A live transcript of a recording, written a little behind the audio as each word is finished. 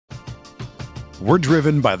We're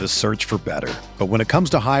driven by the search for better. But when it comes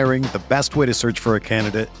to hiring, the best way to search for a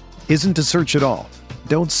candidate isn't to search at all.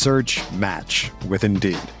 Don't search, match with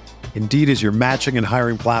Indeed. Indeed is your matching and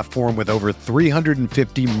hiring platform with over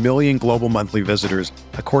 350 million global monthly visitors,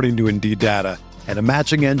 according to Indeed data, and a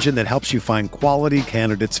matching engine that helps you find quality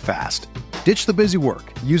candidates fast. Ditch the busy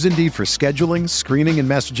work. Use Indeed for scheduling, screening, and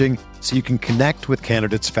messaging so you can connect with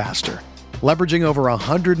candidates faster. Leveraging over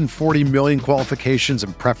 140 million qualifications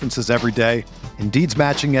and preferences every day, Indeed's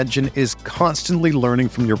matching engine is constantly learning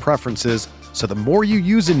from your preferences, so the more you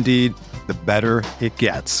use Indeed, the better it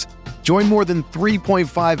gets. Join more than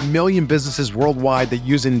 3.5 million businesses worldwide that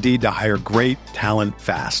use Indeed to hire great talent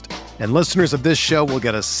fast. And listeners of this show will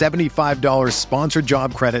get a $75 sponsored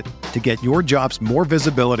job credit to get your jobs more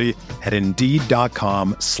visibility at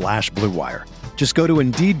Indeed.com/Blue Wire. Just go to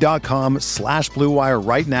Indeed.com/Blue Wire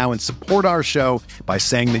right now and support our show by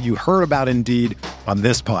saying that you heard about Indeed on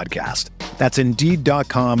this podcast. That's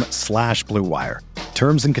Indeed.com/Blue Wire.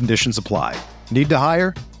 Terms and conditions apply. Need to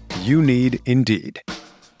hire? You need Indeed.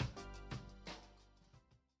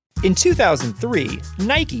 In 2003,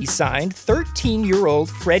 Nike signed 13-year-old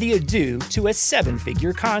Freddie Adu to a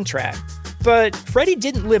 7-figure contract. But Freddie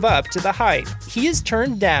didn't live up to the hype. He has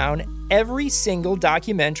turned down every single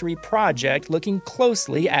documentary project looking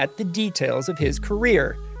closely at the details of his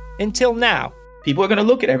career. Until now. People are going to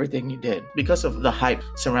look at everything you did because of the hype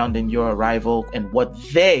surrounding your arrival and what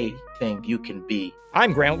they think you can be.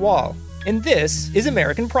 I'm Grant Wall, and this is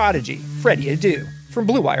American Prodigy, Freddie Adu, from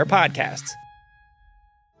Blue Wire Podcasts.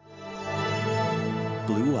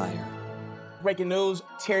 Blue Wire. Breaking news,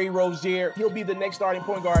 Terry Rozier. He'll be the next starting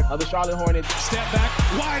point guard of the Charlotte Hornets. Step back,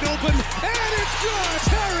 wide open, and it's good!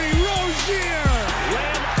 Terry Rozier!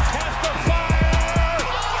 Lamb has the fire!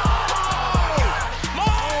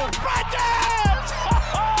 Mo Bradens!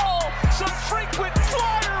 Some frequent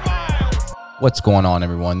flyer miles! What's going on,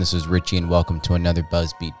 everyone? This is Richie, and welcome to another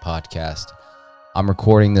BuzzBeat podcast. I'm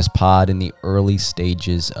recording this pod in the early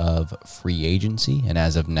stages of free agency, and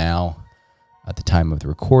as of now, at the time of the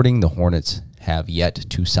recording, the Hornets have yet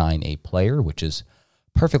to sign a player, which is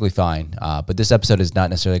perfectly fine. But this episode is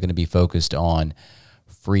not necessarily going to be focused on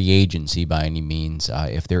free agency by any means.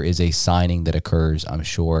 If there is a signing that occurs, I'm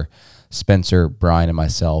sure Spencer, Brian, and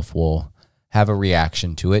myself will have a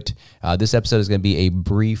reaction to it. This episode is going to be a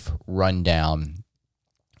brief rundown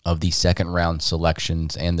of the second-round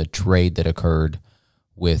selections and the trade that occurred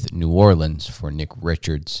with New Orleans for Nick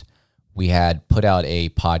Richards. We had put out a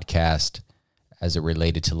podcast as it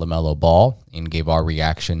related to LaMelo Ball and gave our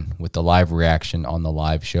reaction with the live reaction on the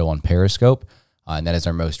live show on Periscope. And that is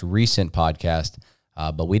our most recent podcast.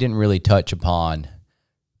 But we didn't really touch upon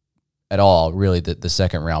at all, really, the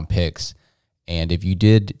second round picks. And if you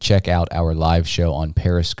did check out our live show on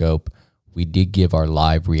Periscope, we did give our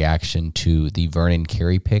live reaction to the Vernon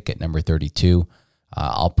Carey pick at number 32.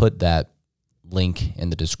 I'll put that link in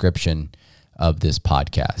the description of this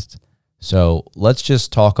podcast. So let's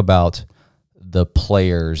just talk about the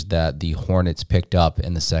players that the Hornets picked up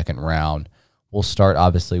in the second round. We'll start,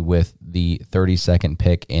 obviously, with the 32nd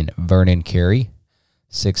pick in Vernon Carey,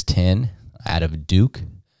 6'10", out of Duke.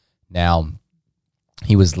 Now,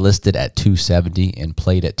 he was listed at 270 and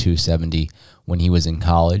played at 270 when he was in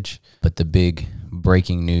college, but the big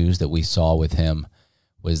breaking news that we saw with him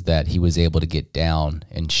was that he was able to get down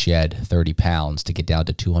and shed 30 pounds to get down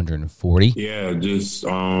to 240. Yeah, just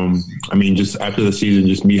after the season,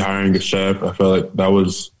 just me hiring a chef, I felt like that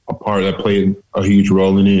was a part that played a huge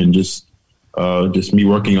role in it, and just me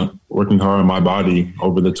working hard on my body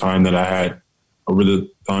over the time that I had, over the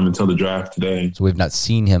time until the draft today. So we've not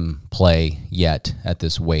seen him play yet at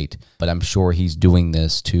this weight, but I'm sure he's doing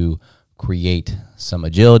this to create some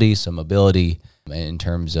agility, some mobility in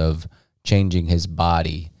terms of changing his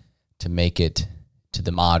body to make it to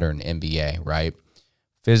the modern NBA, right?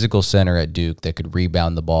 Physical center at Duke that could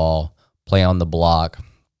rebound the ball, play on the block,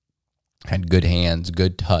 had good hands,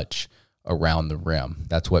 good touch around the rim.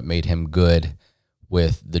 That's what made him good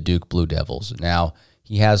with the Duke Blue Devils. Now,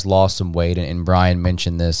 he has lost some weight, and Brian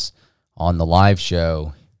mentioned this on the live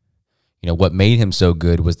show. You know, what made him so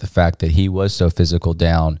good was the fact that he was so physical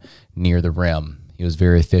down near the rim. He was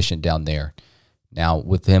very efficient down there. Now,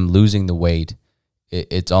 with him losing the weight,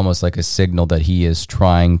 it's almost like a signal that he is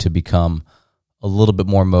trying to become a little bit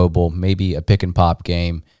more mobile, maybe a pick-and-pop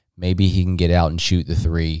game. Maybe he can get out and shoot the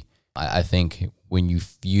three. I think when you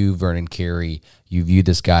view Vernon Carey, you view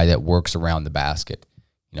this guy that works around the basket.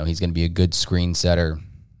 You know, he's going to be a good screen setter.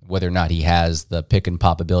 Whether or not he has the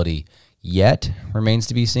pick-and-pop ability yet remains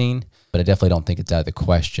to be seen, but I definitely don't think it's out of the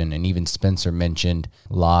question. And even Spencer mentioned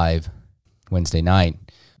live Wednesday night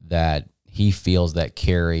that he feels that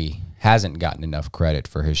Carey hasn't gotten enough credit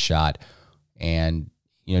for his shot. And,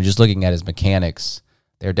 just looking at his mechanics,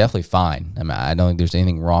 they're definitely fine. I mean, I don't think there's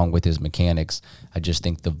anything wrong with his mechanics. I just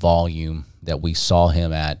think the volume that we saw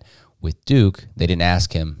him at with Duke, they didn't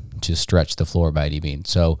ask him to stretch the floor by any means.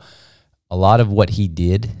 So a lot of what he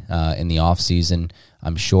did in the offseason,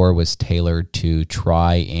 I'm sure, was tailored to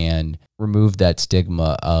try and remove that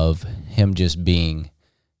stigma of him just being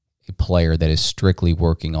a player that is strictly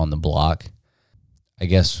working on the block. I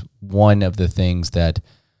guess one of the things that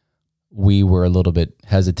we were a little bit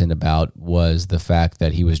hesitant about was the fact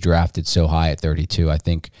that he was drafted so high at 32. I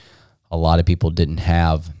think a lot of people didn't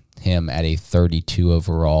have him at a 32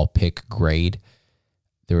 overall pick grade.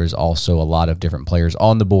 There was also a lot of different players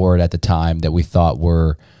on the board at the time that we thought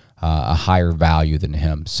were a higher value than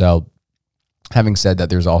him. So having said that,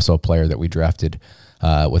 there's also a player that we drafted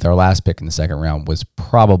with our last pick in the second round was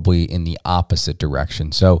probably in the opposite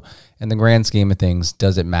direction. So in the grand scheme of things,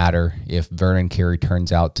 does it matter if Vernon Carey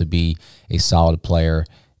turns out to be a solid player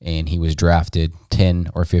and he was drafted 10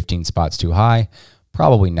 or 15 spots too high?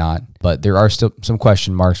 Probably not, but there are still some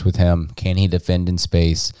question marks with him. Can he defend in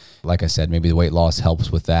space? Like I said, maybe the weight loss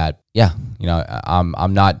helps with that. Yeah,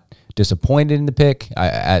 I'm not disappointed in the pick.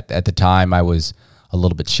 At the time, I was a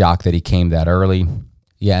little bit shocked that he came that early.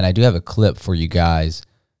 Yeah, and I do have a clip for you guys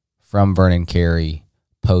from Vernon Carey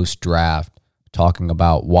post-draft talking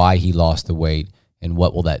about why he lost the weight and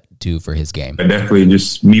what will that do for his game. Definitely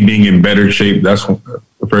just me being in better shape. That's the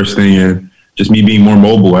first thing. And just me being more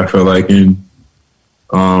mobile, I feel like. And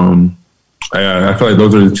I feel like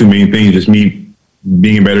those are the two main things, just me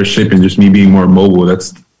being in better shape and just me being more mobile.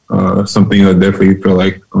 That's something I definitely feel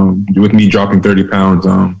like with me dropping 30 pounds,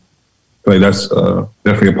 I feel like that's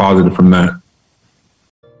definitely a positive from that.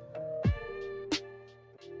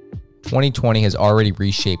 2020 has already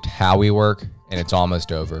reshaped how we work, and it's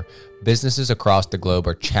almost over. Businesses across the globe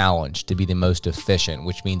are challenged to be the most efficient,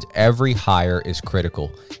 which means every hire is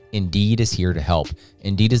critical. Indeed is here to help.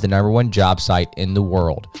 Indeed is the #1 job site in the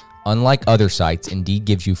world. Unlike other sites, Indeed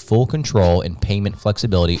gives you full control and payment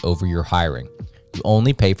flexibility over your hiring. You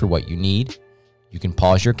only pay for what you need. You can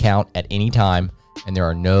pause your account at any time, and there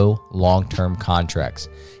are no long-term contracts.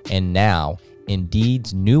 And now,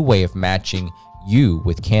 Indeed's new way of matching you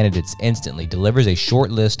with candidates instantly delivers a short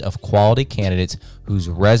list of quality candidates whose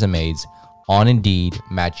resumes on Indeed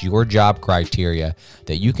match your job criteria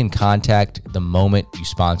that you can contact the moment you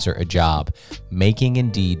sponsor a job, making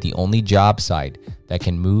Indeed the only job site that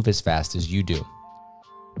can move as fast as you do.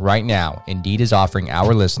 Right now, Indeed is offering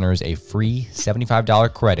our listeners a free $75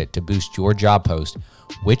 credit to boost your job post,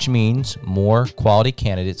 which means more quality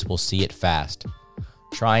candidates will see it fast.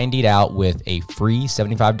 Try Indeed out with a free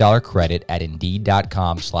 $75 credit at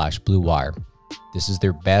Indeed.com/Blue Wire. This is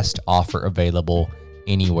their best offer available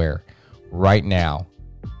anywhere. Right now,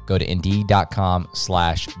 go to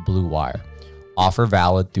Indeed.com/Blue Wire. Offer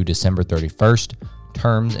valid through December 31st.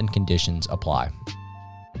 Terms and conditions apply.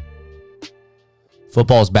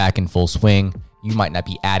 Football's back in full swing. You might not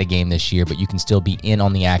be at a game this year, but you can still be in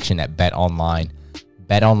on the action at BetOnline.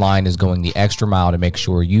 BetOnline is going the extra mile to make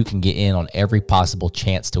sure you can get in on every possible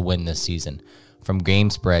chance to win this season. From game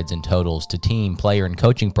spreads and totals to team, player, and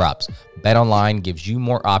coaching props, BetOnline gives you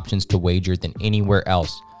more options to wager than anywhere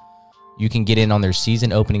else. You can get in on their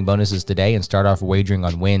season opening bonuses today and start off wagering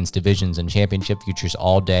on wins, divisions, and championship futures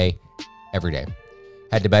all day, every day.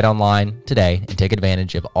 Head to BetOnline today and take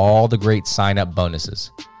advantage of all the great sign-up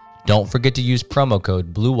bonuses. Don't forget to use promo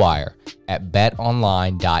code BLUEWIRE at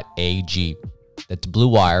betonline.ag. That's Blue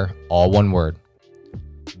Wire, all one word.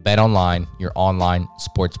 BetOnline, your online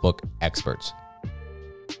sportsbook experts.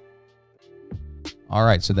 All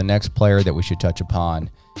right, so the next player that we should touch upon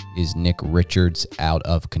is Nick Richards out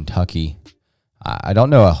of Kentucky. I don't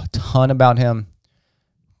know a ton about him.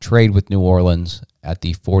 Trade with New Orleans at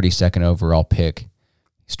the 42nd overall pick.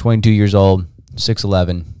 He's 22 years old,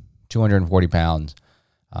 6'11", 240 pounds.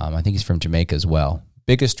 I think he's from Jamaica as well.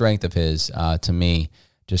 Biggest strength of his, to me,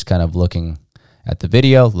 just kind of looking at the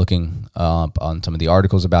video, looking on some of the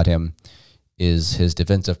articles about him, is his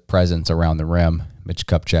defensive presence around the rim. Mitch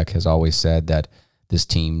Kupchak has always said that this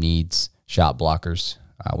team needs shot blockers.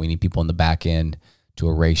 We need people in the back end to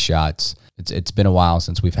erase shots. It's been a while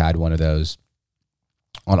since we've had one of those.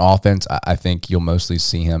 On offense, I think you'll mostly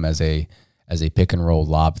see him as a pick and roll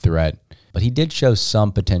lob threat, but he did show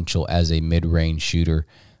some potential as a mid-range shooter,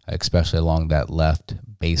 especially along that left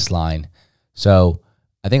baseline. So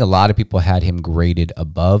I think a lot of people had him graded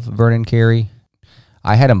above Vernon Carey.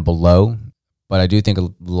 I had him below, but I do think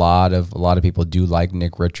a lot of people do like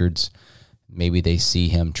Nick Richards. Maybe they see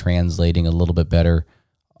him translating a little bit better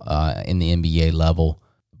in the NBA level.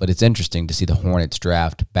 But it's interesting to see the Hornets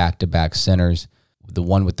draft back-to-back centers. The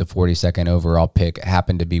one with the 42nd overall pick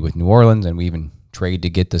happened to be with New Orleans, and we even trade to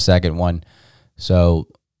get the second one. So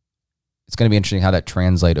it's going to be interesting how that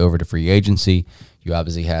translates over to free agency. You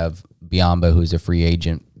obviously have Biyombo, who's a free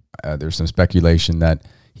agent. There's some speculation that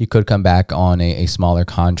he could come back on a smaller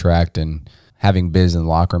contract, and having Biz in the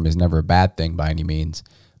locker room is never a bad thing by any means.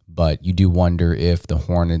 But you do wonder if the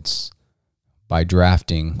Hornets, by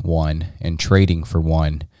drafting one and trading for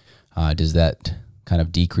one, does that kind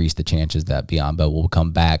of decrease the chances that Biyombo will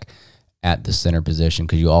come back at the center position?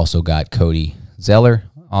 Because you also got Cody Zeller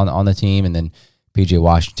on the team, and then PJ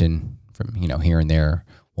Washington from here and there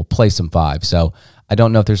will play some five. So I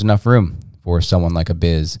don't know if there's enough room for someone like a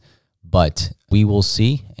Biz, but we will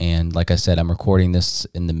see. And like I said, I'm recording this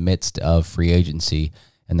in the midst of free agency,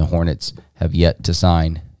 and the Hornets have yet to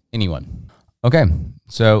sign anyone. Okay,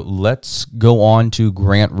 so let's go on to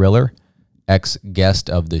Grant Riller, ex-guest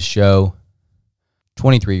of the show,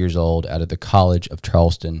 23 years old, out of the College of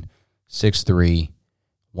Charleston, 6'3",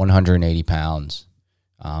 180 pounds.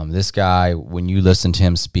 This guy, when you listen to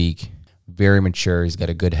him speak, very mature. He's got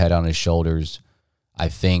a good head on his shoulders. I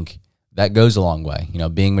think that goes a long way.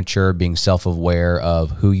 Being mature, being self-aware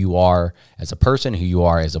of who you are as a person, who you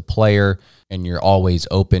are as a player, and you're always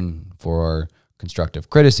open for constructive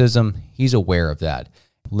criticism. He's aware of that.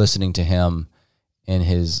 Listening to him in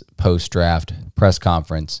his post-draft press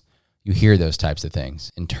conference, you hear those types of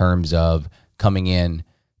things in terms of coming in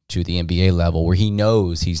to the NBA level where he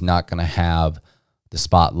knows he's not going to have the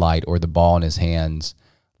spotlight or the ball in his hands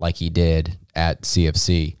like he did at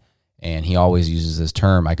CFC. And he always uses this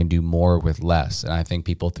term, I can do more with less. And I think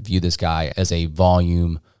people view this guy as a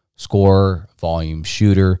volume scorer, volume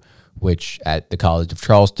shooter, which at the College of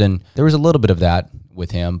Charleston, there was a little bit of that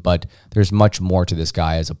with him, but there's much more to this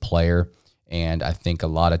guy as a player. And I think a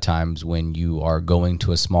lot of times when you are going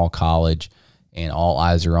to a small college and all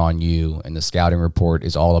eyes are on you and the scouting report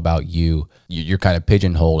is all about you, you're kind of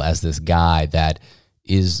pigeonholed as this guy that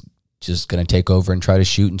is just going to take over and try to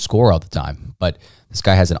shoot and score all the time. But this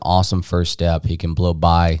guy has an awesome first step. He can blow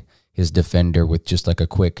by his defender with just like a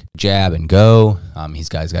quick jab and go. He's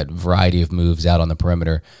got a variety of moves out on the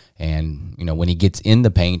perimeter. And, when he gets in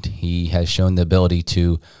the paint, he has shown the ability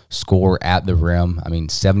to score at the rim.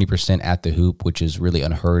 70% at the hoop, which is really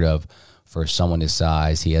unheard of for someone his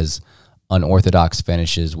size. He has unorthodox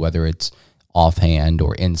finishes, whether it's offhand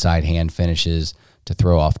or inside hand finishes to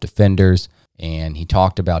throw off defenders. And he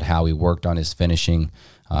talked about how he worked on his finishing,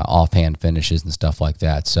 offhand finishes and stuff like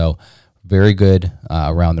that. So very good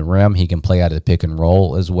around the rim. He can play out of the pick and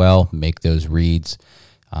roll as well, make those reads,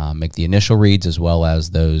 make the initial reads as well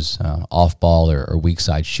as those off-ball or weak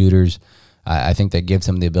side shooters. I think that gives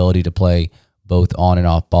him the ability to play both on and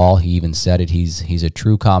off ball. He even said it. He's a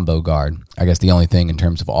true combo guard. I guess the only thing in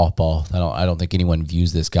terms of off ball, I don't think anyone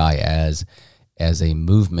views this guy as a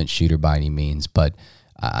movement shooter by any means, but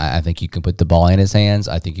I think you can put the ball in his hands.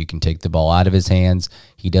 I think you can take the ball out of his hands.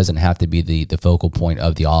 He doesn't have to be the focal point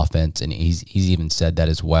of the offense, and he's even said that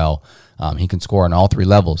as well. He can score on all three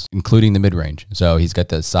levels, including the mid-range. So he's got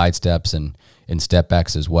the side steps and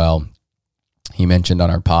step-backs as well. He mentioned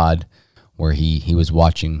on our pod where he was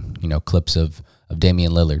watching clips of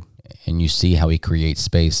Damian Lillard, and you see how he creates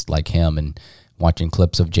space like him, and watching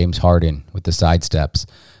clips of James Harden with the side steps.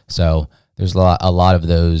 So there's a lot of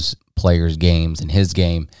those players' games in his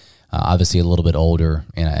game, obviously a little bit older,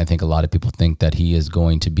 and I think a lot of people think that he is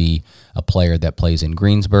going to be a player that plays in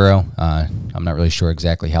Greensboro. I'm not really sure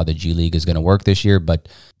exactly how the G League is going to work this year, but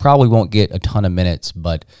probably won't get a ton of minutes,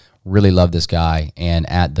 but really love this guy. And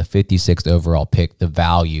at the 56th overall pick, the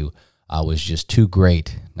value was just too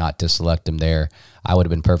great not to select him there. I would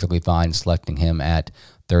have been perfectly fine selecting him at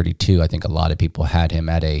 32. I think a lot of people had him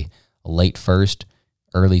at a late first,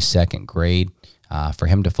 early second grade. For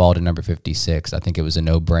him to fall to number 56, I think it was a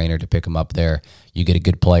no-brainer to pick him up there. You get a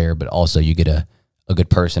good player, but also you get a good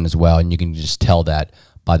person as well, and you can just tell that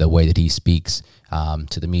by the way that he speaks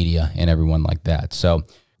to the media and everyone like that. So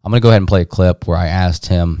I'm going to go ahead and play a clip where I asked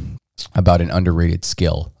him about an underrated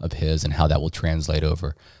skill of his and how that will translate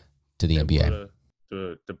over to the NBA.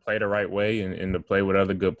 To play the right way and to play with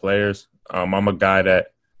other good players. I'm a guy that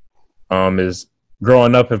is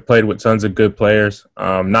growing up, have played with tons of good players,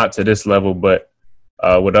 not to this level, but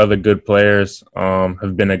with other good players,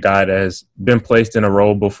 have been a guy that has been placed in a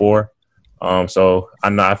role before. So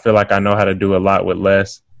I feel like I know how to do a lot with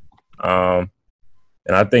less. And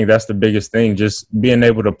I think that's the biggest thing, just being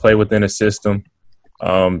able to play within a system,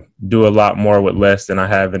 do a lot more with less than I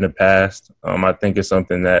have in the past. I think it's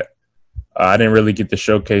something that I didn't really get to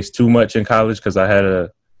showcase too much in college because I had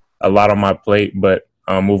a lot on my plate. But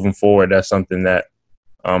moving forward, that's something that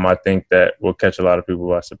I think that will catch a lot of people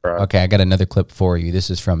by surprise. Okay, I got another clip for you. This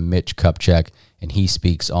is from Mitch Kupchak, and he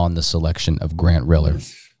speaks on the selection of Grant Riller.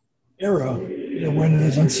 Era, when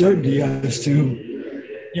there's uncertainty as to,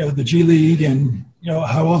 the G League and,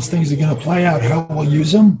 how else things are going to play out, how we'll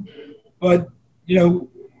use him. But,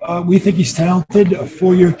 we think he's talented, a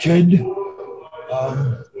 4-year kid.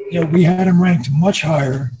 We had him ranked much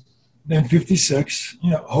higher than 56.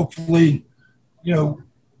 Hopefully,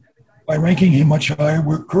 by ranking him much higher,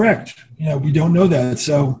 we're correct. We don't know that.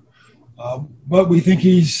 So, but we think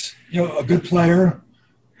he's, a good player,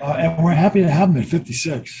 and we're happy to have him at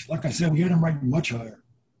 56. Like I said, we had him ranked much higher.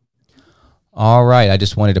 All right. I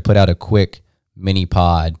just wanted to put out a quick mini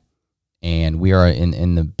pod, and we are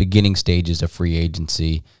in the beginning stages of free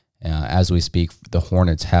agency. As we speak, the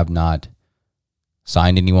Hornets have not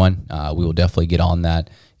signed anyone. We will definitely get on that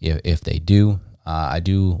if they do. I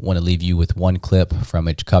do want to leave you with one clip from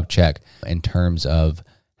Mitch Kupchak in terms of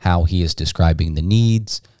how he is describing the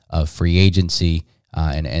needs of free agency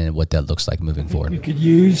and what that looks like moving forward. We could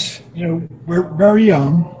use, we're very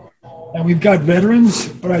young, and we've got veterans,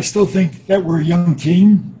 but I still think that we're a young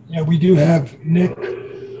team. We do have Nick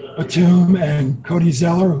Batum and Cody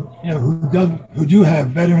Zeller, who do have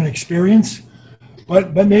veteran experience,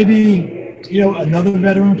 but maybe, another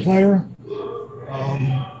veteran player,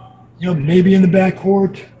 maybe in the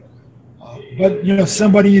backcourt, but,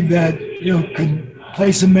 somebody that, could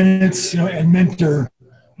play some minutes, and mentor,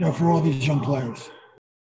 for all these young players.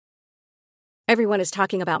 Everyone is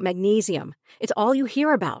talking about magnesium. It's all you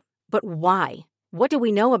hear about. But why? What do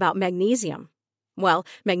we know about magnesium? Well,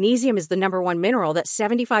 magnesium is the number one mineral that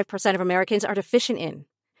 75% of Americans are deficient in.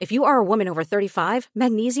 If you are a woman over 35,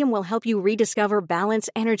 magnesium will help you rediscover balance,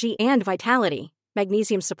 energy, and vitality.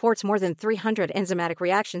 Magnesium supports more than 300 enzymatic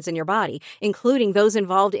reactions in your body, including those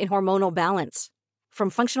involved in hormonal balance. From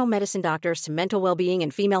functional medicine doctors to mental well-being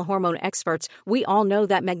and female hormone experts, we all know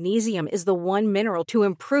that magnesium is the one mineral to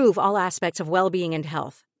improve all aspects of well-being and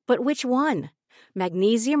health. But which one?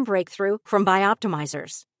 Magnesium Breakthrough from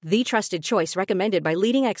Bioptimizers, the trusted choice recommended by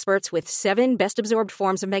leading experts with 7 best-absorbed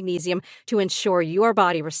forms of magnesium to ensure your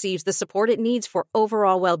body receives the support it needs for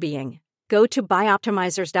overall well-being. Go to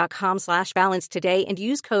bioptimizers.com/balance today and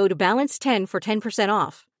use code BALANCE10 for 10%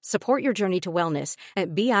 off. Support your journey to wellness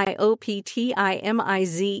at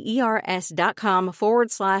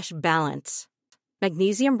bioptimizers.com/balance.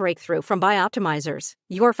 Magnesium Breakthrough from Bioptimizers,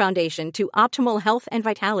 your foundation to optimal health and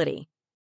vitality.